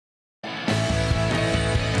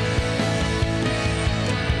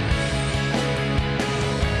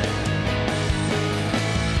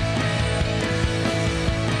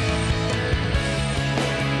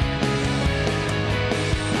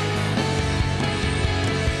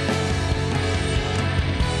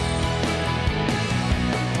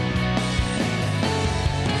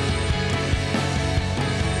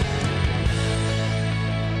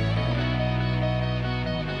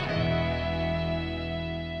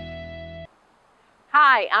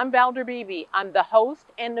Hi, I'm Valder Beebe. I'm the host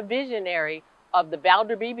and the visionary of the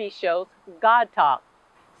Valder Beebe Show's God Talk.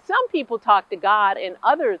 Some people talk to God and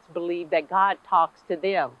others believe that God talks to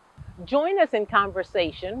them. Join us in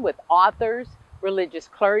conversation with authors, religious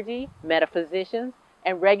clergy, metaphysicians,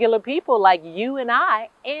 and regular people like you and I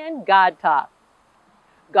and God Talk.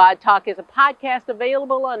 God Talk is a podcast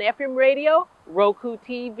available on FM radio, Roku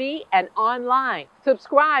TV, and online.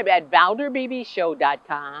 Subscribe at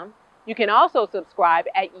ValderBeebeShow.com. You can also subscribe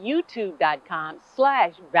at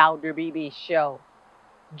YouTube.com/ValderBeebeShow.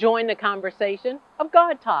 Join the conversation of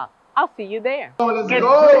God Talk. I'll see you there. Let's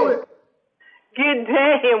go. Good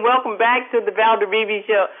day and welcome back to the Valder Beebe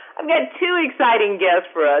Show. I've got two exciting guests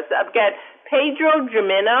for us. I've got Pedro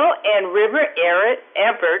Jimeno and River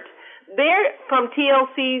Everett. They're from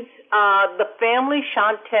TLC's The Family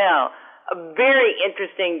Chantel, a very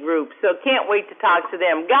interesting group, so can't wait to talk to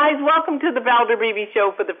them. Guys, welcome to the Valder Beebe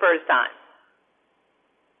Show for the first time.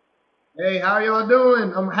 Hey, how y'all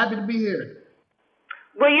doing? I'm happy to be here.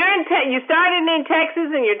 Well, you started in Texas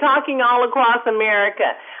and you're talking all across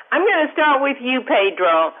America. I'm going to start with you,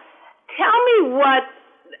 Pedro. Tell me why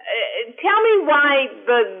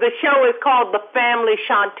the show is called The Family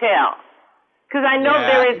Chantel. Because I know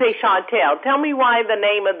there is a Chantel. Tell me why the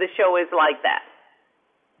name of the show is like that.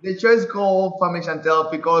 The show is called Family Chantel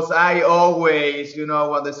because I always,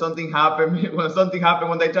 when something happened,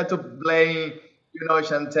 when they try to blame,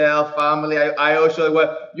 Chantel family, I also,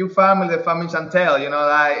 you family, the family Chantel,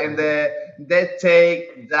 and they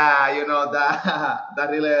take that, that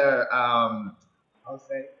really, I'll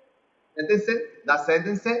say, that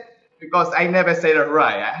sentence, because I never say it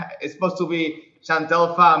right. It's supposed to be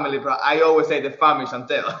Chantel family, but I always say the family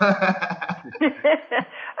Chantel.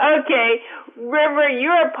 Okay, River,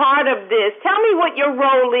 you're a part of this. Tell me what your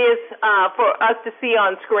role is for us to see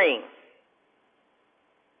on screen.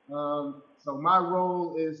 So my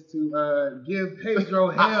role is to give Pedro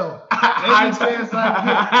hell. Any chance I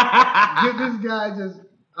get, give this guy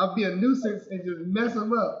I'll be a nuisance and just mess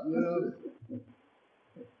him up,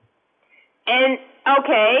 And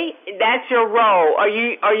okay, that's your role. Are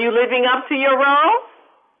you living up to your role?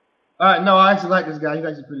 No, I actually like this guy. He's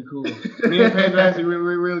actually pretty cool. Me and Pedro actually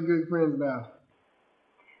we're real good friends now.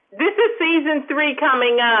 This is season 3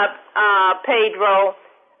 coming up, Pedro.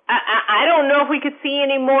 I don't know if we could see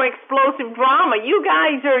any more explosive drama. You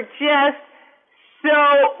guys are just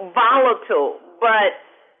so volatile. But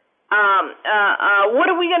what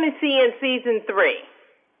are we going to see in season 3?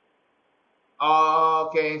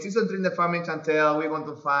 Okay, in season 3 in the Family Chantel, we're going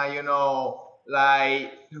to find,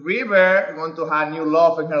 like River going to have new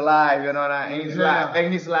love in her life,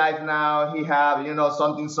 in his life now he have,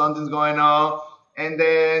 something's going on. And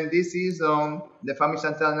then this season, the Family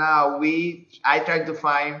Chantel now, I try to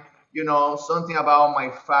find, something about my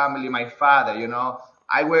family, my father,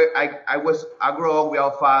 I grew up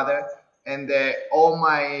without father, and all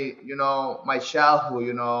my, my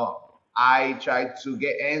childhood, I tried to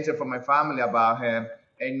get answers from my family about him,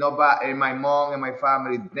 and my mom and my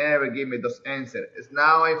family never gave me those answers. It's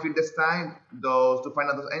now I feel this time to find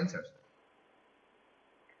out those answers.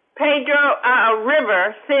 Pedro,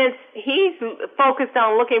 River, since he's focused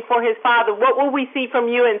on looking for his father, what will we see from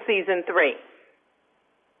you in season 3?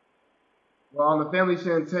 Well, on the Family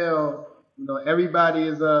Chantel, everybody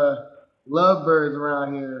is lovebirds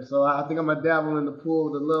around here, so I think I'm gonna dabble in the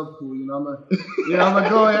pool, the love pool. I'm gonna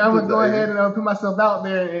go ahead and put myself out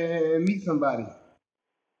there and meet somebody.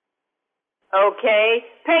 Okay,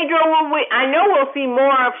 Pedro, I know we'll see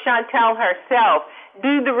more of Chantel herself.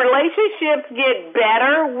 Do the relationships get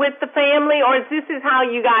better with the family, or this is how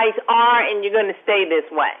you guys are and you're going to stay this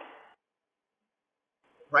way?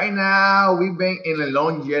 Right now, we've been in a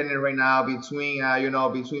long journey right now between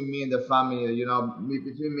me and the family,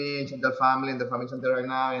 between me and Chantel family and the family Chantel right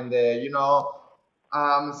now. And,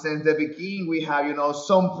 since the beginning, we have,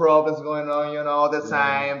 some problems going on, all the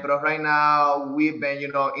time. But right now, we've been,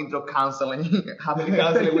 intro counseling. Family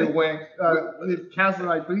counseling, we went. We counseled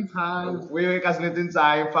like 3 times. We went counseling 3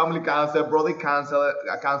 times, family counsel, brother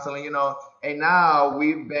counseling, And now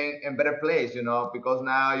we've been in a better place, because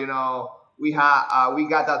now, we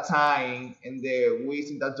got that time, and we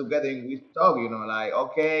sit down together and we talk, like,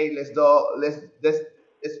 okay, let's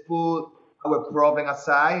put our problem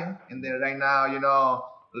aside, and then right now,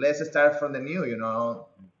 let's start from the new,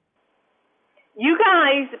 You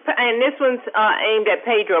guys, and this one's aimed at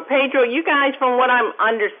Pedro. Pedro, you guys, from what I'm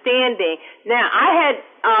understanding, now I had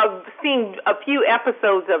seen a few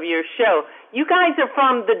episodes of your show. You guys are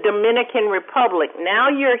from the Dominican Republic. Now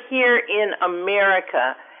you're here in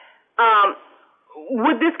America.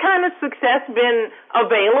 would this kind of success been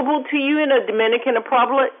available to you in a Dominican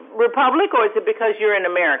Republic, or is it because you're in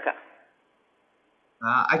America?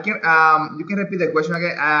 You can repeat the question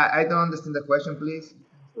again. I don't understand the question, please.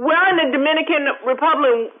 Well, in the Dominican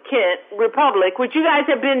Republic, would you guys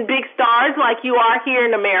have been big stars like you are here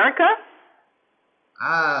in America?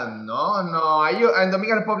 No. In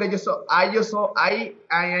Dominican Republic, I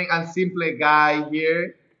am a simple guy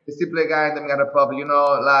here. The simple guy in Dominican Republic, you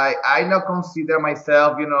know, like I don't consider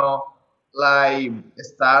myself, you know, like a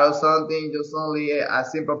star or something, just only a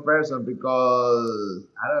simple person because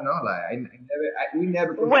I don't know, like we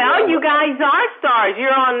never. Well, you guys are stars.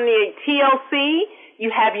 You're on the TLC. You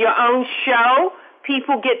have your own show.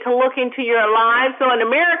 People get to look into your lives. So in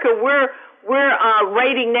America, we're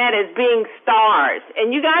rating that as being stars,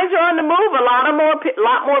 and you guys are on the move. A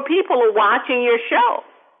lot more people are watching your show.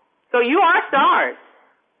 So you are stars.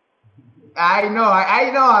 I know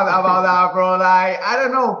about that, bro. Like, I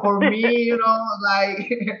don't know. For me, you know, like,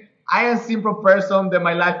 I am a simple person than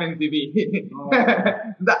my life in TV.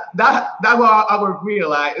 That's what I would feel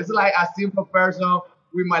like. It's like a simple person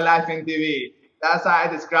with my life in TV. That's how I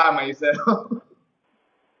describe myself.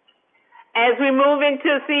 As we move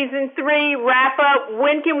into season 3, wrap up,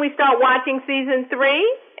 when can we start watching season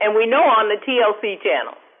 3? And we know on the TLC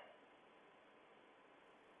channel.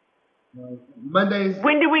 Mondays.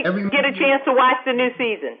 When do we get a chance to watch the new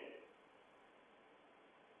season?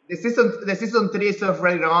 The season 3 is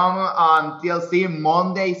already on TLC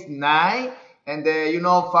Mondays night, and you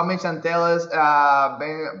know, Family Chantel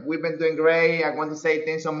we've been doing great. I want to say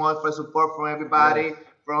thanks so much for support from everybody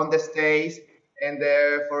from the States, and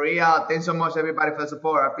for real, thanks so much everybody for the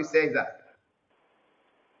support. I appreciate that.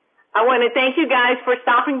 I want to thank you guys for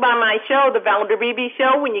stopping by my show, the Valder Beebe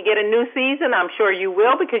Show. When you get a new season, I'm sure you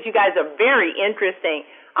will, because you guys are very interesting.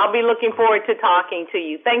 I'll be looking forward to talking to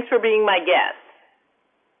you. Thanks for being my guest.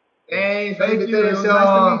 Hey, thank you. Nice to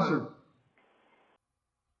meet you.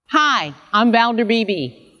 Hi, I'm Valder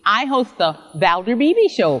Beebe. I host the Valder Beebe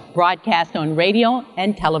Show, broadcast on radio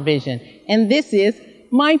and television. And this is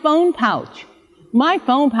my phone pouch. My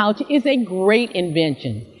phone pouch is a great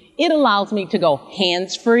invention. It allows me to go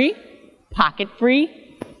hands-free, pocket-free,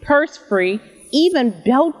 purse-free, even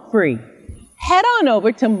belt-free. Head on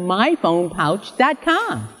over to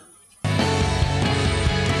myphonepouch.com.